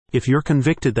If you're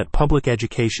convicted that public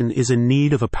education is in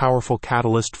need of a powerful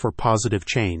catalyst for positive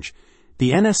change,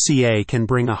 the NSCA can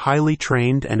bring a highly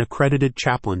trained and accredited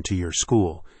chaplain to your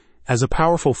school. As a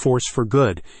powerful force for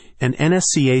good, an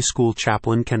NSCA school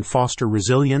chaplain can foster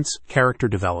resilience, character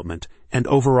development, and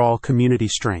overall community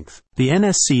strength. The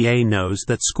NSCA knows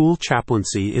that school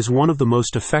chaplaincy is one of the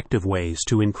most effective ways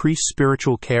to increase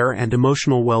spiritual care and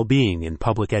emotional well-being in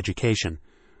public education,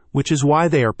 which is why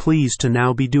they are pleased to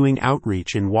now be doing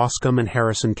outreach in Waskom and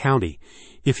Harrison County.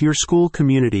 If your school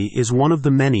community is one of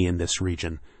the many in this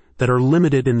region that are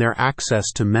limited in their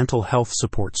access to mental health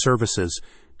support services,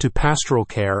 to pastoral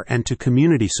care, and to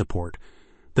community support,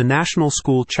 the National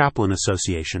School Chaplain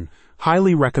Association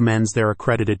highly recommends their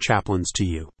accredited chaplains to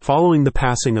you. Following the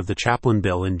passing of the chaplain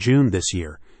bill in June this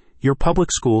year, your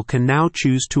public school can now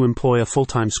choose to employ a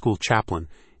full-time school chaplain.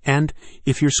 And,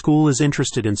 if your school is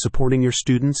interested in supporting your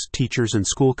students, teachers, and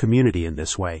school community in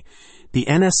this way, the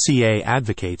NSCA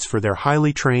advocates for their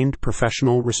highly trained,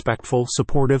 professional, respectful,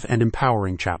 supportive, and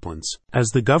empowering chaplains. As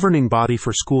the governing body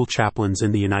for school chaplains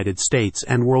in the United States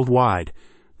and worldwide,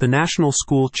 the National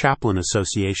School Chaplain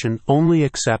Association only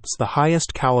accepts the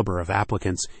highest caliber of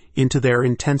applicants into their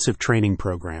intensive training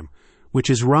program, which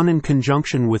is run in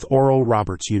conjunction with Oral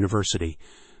Roberts University,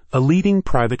 a leading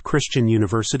private Christian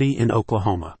university in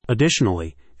Oklahoma.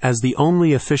 Additionally, as the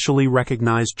only officially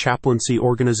recognized chaplaincy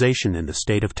organization in the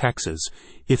state of Texas,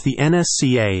 if the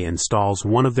NSCA installs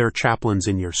one of their chaplains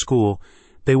in your school,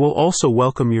 they will also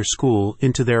welcome your school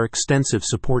into their extensive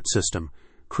support system,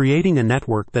 creating a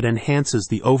network that enhances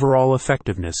the overall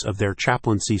effectiveness of their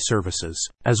chaplaincy services.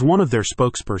 As one of their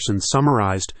spokespersons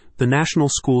summarized, the National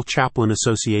School Chaplain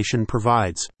Association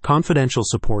provides confidential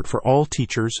support for all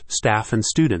teachers, staff, and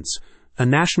students, a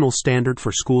national standard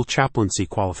for school chaplaincy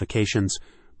qualifications,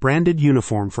 branded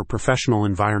uniform for professional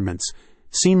environments,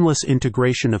 seamless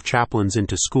integration of chaplains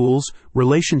into schools,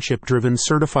 relationship-driven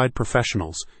certified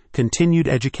professionals, continued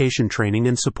education training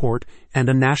and support, and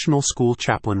a National School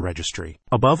Chaplain Registry.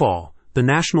 Above all, the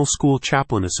National School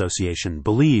Chaplain Association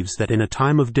believes that in a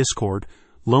time of discord,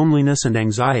 loneliness, and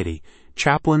anxiety,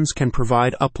 chaplains can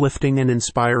provide uplifting and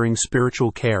inspiring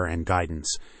spiritual care and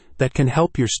guidance that can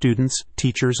help your students,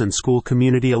 teachers, and school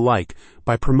community alike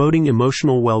by promoting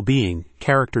emotional well-being,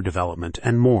 character development,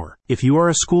 and more. If you are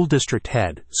a school district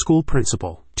head, school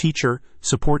principal, teacher,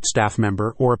 support staff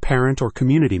member, or a parent or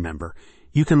community member,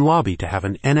 you can lobby to have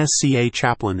an NSCA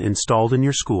chaplain installed in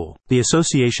your school. The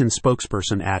association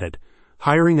spokesperson added,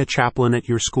 "Hiring a chaplain at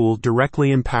your school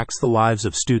directly impacts the lives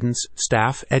of students,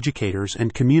 staff, educators,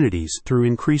 and communities through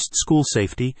increased school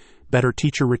safety, better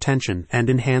teacher retention, and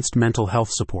enhanced mental health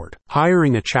support."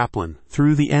 Hiring a chaplain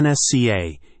through the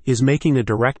NSCA is making a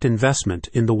direct investment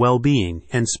in the well-being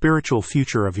and spiritual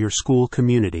future of your school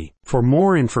community. For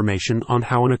more information on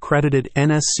how an accredited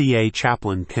NSCA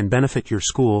chaplain can benefit your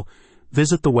school,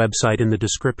 visit the website in the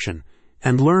description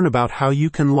and learn about how you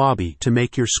can lobby to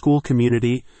make your school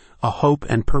community a hope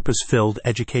and purpose-filled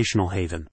educational haven.